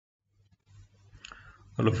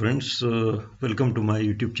Hello friends, welcome to my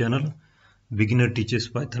YouTube channel, Beginner Teaches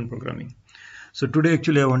Python Programming. So today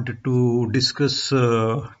actually I wanted to discuss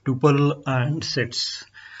tuple and sets.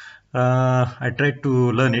 I tried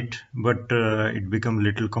to learn it, but it became a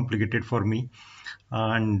little complicated for me,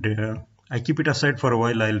 and I keep it aside for a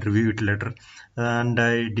while. I'll review it later, and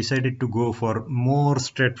I decided to go for more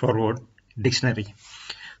straightforward dictionary.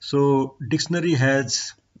 So dictionary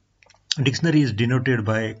is denoted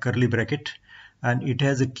by curly bracket, and it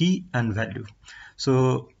has a key and value.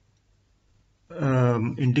 So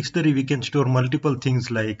in dictionary we can store multiple things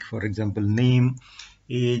like, for example, name,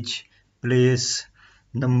 age, place,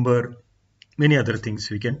 number, many other things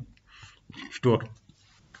we can store.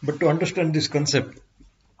 But to understand this concept,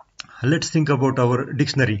 let's think about our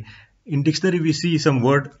dictionary. In dictionary we see some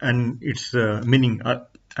word and its meaning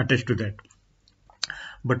attached to that.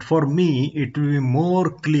 But for me, it will be more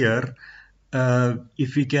clear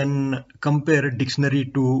if we can compare dictionary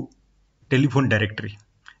to telephone directory.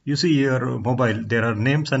 You see your mobile, there are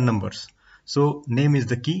names and numbers. So name is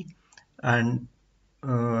the key, and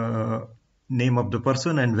name of the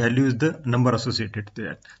person, and value is the number associated to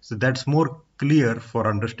that. So that's more clear for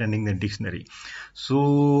understanding the dictionary.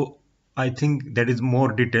 So I think that is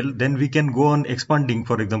more detailed. Then we can go on expanding,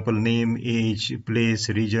 for example, name, age, place,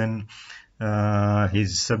 region,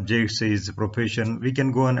 his subjects, his profession. We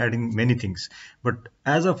can go on adding many things. But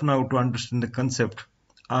as of now, to understand the concept,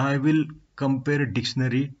 I will compare a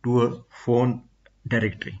dictionary to a phone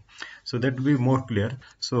directory. So that will be more clear.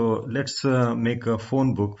 So let's make a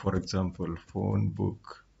phone book, for example, phone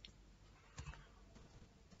book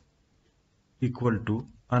equal to,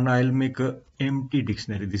 and I'll make a empty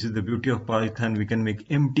dictionary. This is the beauty of Python. We can make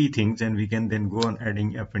empty things and we can then go on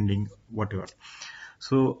adding, appending, whatever.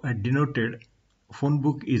 So I denoted phone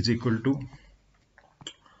book is equal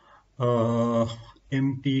to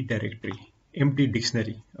empty directory, empty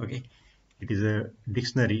dictionary. Okay, it is a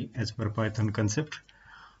dictionary as per Python concept,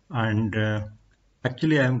 and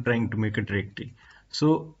actually I am trying to make a directory.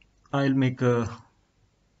 So I'll make a,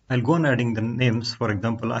 I'll go on adding the names. For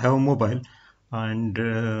example, I have a mobile, and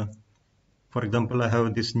for example I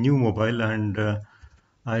have this new mobile, and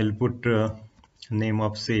I'll put name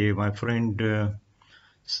of, say, my friend,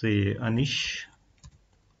 say Anish.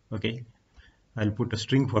 Okay, I'll put a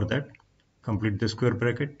string for that, complete the square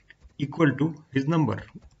bracket, equal to his number.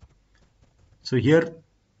 So here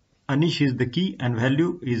Anish is the key and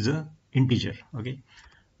value is a integer. Okay,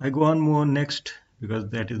 I go on, move on next, because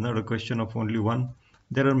that is not a question of only one.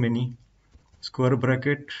 There are many. Square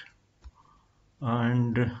bracket,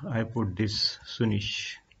 and I put this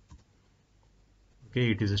Sunish.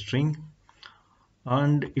 Okay, it is a string,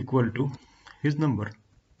 and equal to his number.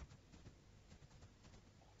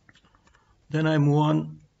 Then I move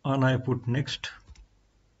on and I put next,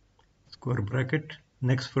 square bracket,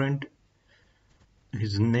 next friend,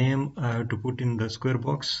 his name I have to put in the square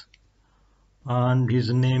box, and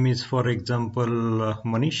his name is, for example,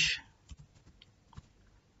 Manish.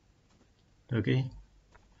 Okay,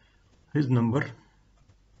 his number.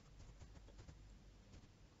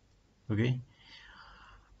 Okay,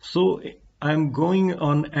 so I'm going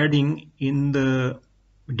on adding in the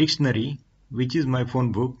dictionary, which is my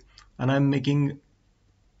phone book, and I'm making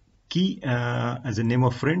key as a name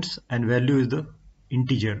of friends, and value is the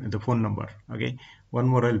integer, the phone number. Okay, one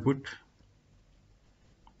more I'll put,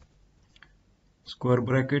 square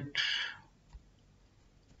bracket,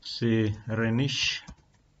 say Renish,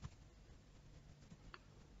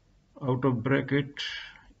 out of bracket,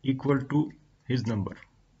 equal to his number,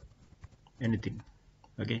 anything.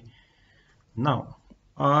 Okay, now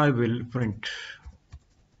I will print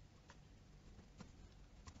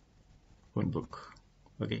phone book.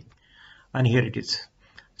 Okay, and here it is.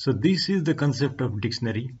 So this is the concept of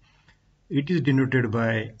dictionary. It is denoted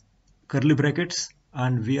by curly brackets,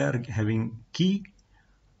 and we are having key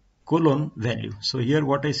colon value. So here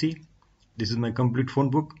what I see, this is my complete phone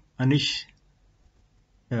book. Anish,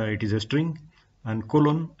 it is a string, and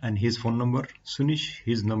colon, and his phone number. Sunish,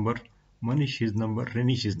 his number. Manish, his number.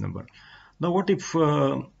 Renish, his number. Now what if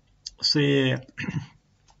say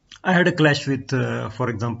I had a clash with, for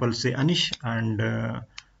example, say Anish, and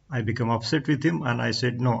I become upset with him, and I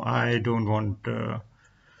said, no, I don't want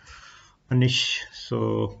Anish.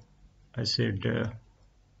 So I said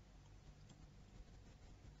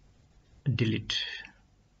delete.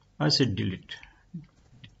 I said delete.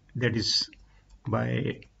 That is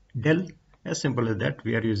by del, as simple as that.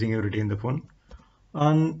 We are using every day in the phone.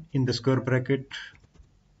 And in the square bracket,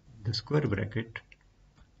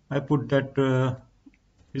 I put that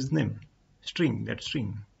his name, string, that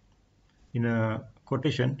string, in a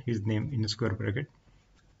quotation, his name in a square bracket,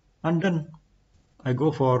 and done. I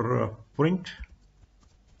go for print,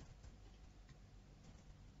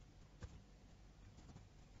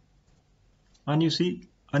 and you see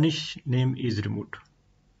Anish name is removed.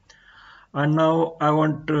 And now I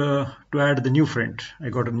want to add the new friend. I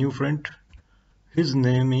got a new friend. His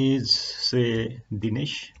name is, say,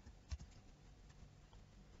 Dinesh.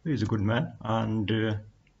 He's a good man, and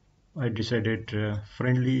I decided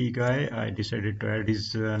friendly guy. I decided to add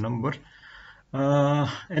his number.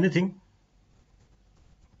 Anything?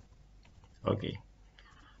 Okay.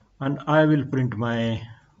 And I will print my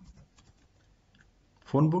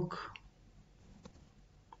phone book.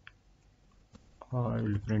 I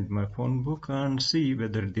will print my phone book and see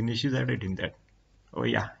whether Dinesh is added in that. Oh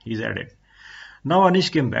yeah, he's added. Now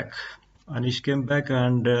Anish came back. Anish came back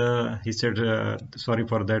and he said, sorry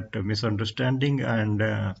for that misunderstanding, and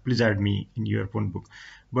please add me in your phone book.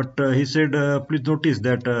 But he said, please notice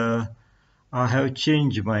that I have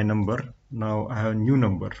changed my number. Now I have a new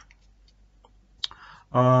number.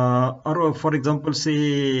 Or for example,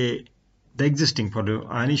 say the existing for the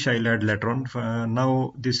Anish I'll add later on.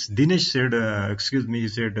 Now this Dinesh said, excuse me, he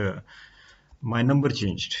said, my number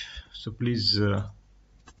changed. So please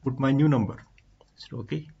put my new number. So,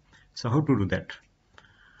 okay. So how to do that?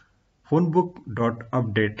 Phone book dot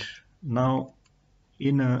update. Now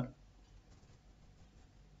in a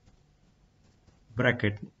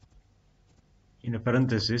bracket, in a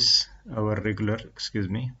parenthesis, our regular, excuse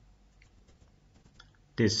me,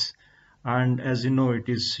 this, and as you know it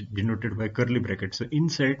is denoted by curly bracket. So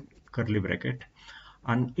inside curly bracket,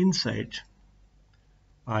 and inside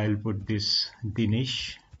I'll put this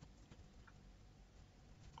Dinesh,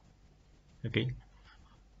 okay,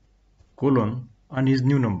 colon, and his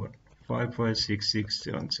new number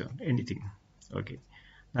 556677, anything. Okay,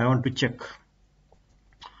 I want to check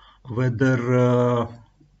whether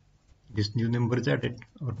this new number is added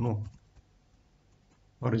or no,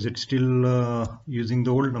 or is it still using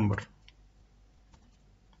the old number.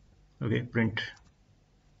 Okay, print.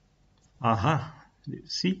 Aha,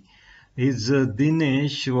 see, his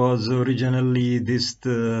Dinesh was originally this,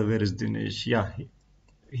 where is Dinesh? Yeah,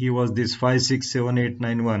 he was this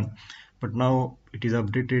 567891, but now it is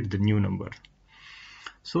updated the new number.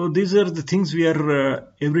 So these are the things we are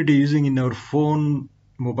every day using in our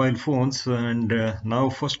mobile phones, and now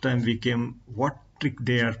first time we came what trick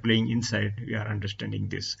they are playing inside, we are understanding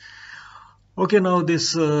this. Okay, now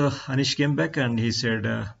this Anish came back and he said,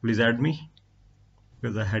 please add me,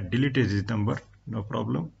 because I had deleted his number. No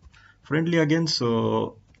problem, friendly again.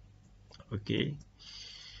 So okay,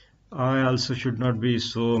 I also should not be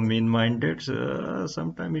so mean-minded.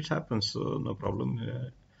 Sometimes it happens, so no problem.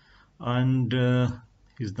 And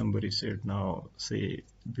his number is said now, say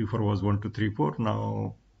before was 1234,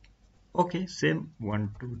 now okay, same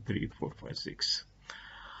 123456.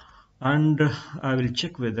 And I will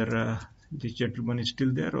check whether this gentleman is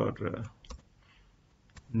still there or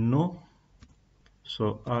no.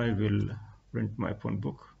 So I will print my phone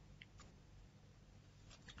book.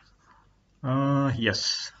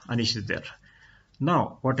 Yes, Anish is there.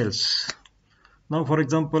 Now what else? Now for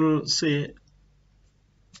example, say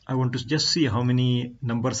I want to just see how many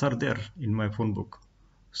numbers are there in my phone book.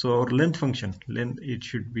 So our length function, it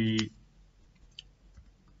should be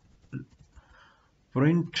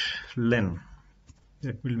print len,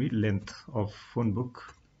 that will be length of phone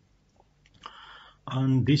book,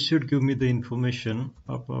 and this should give me the information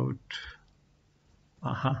about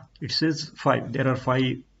it says 5. There are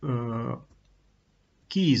 5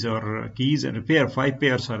 keys and five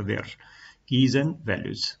pairs are there, keys and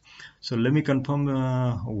values. So let me confirm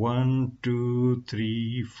 1 2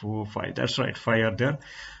 3 4 5, that's right, 5 are there.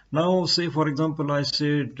 Now say for example I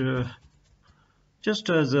said just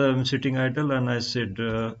as I'm sitting idle, and I said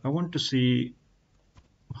I want to see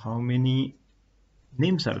how many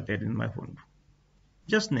names are there in my phone.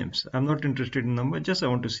 Just names, I'm not interested in number, just I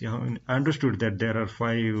want to see how many. I understood that there are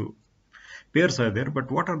 5 pairs are there,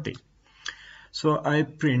 but what are they? So I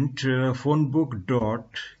print phone book dot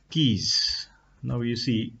keys. Now you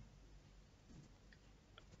see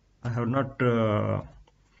I have not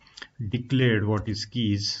declared what is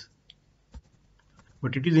keys,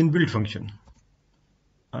 but it is inbuilt function,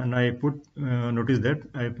 and I put notice that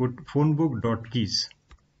I put phone book dot keys,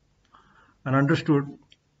 and understood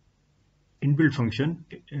inbuilt function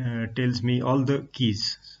tells me all the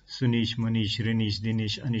keys: Sunish, Manish, Renish,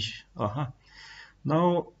 Dinesh, Anish.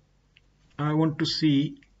 Now I want to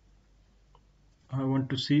see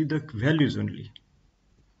the values only.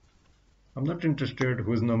 I'm not interested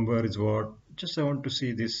whose number is what, just I want to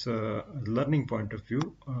see this learning point of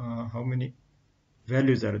view, how many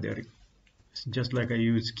values are there. Just like I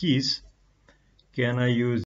use keys, can I use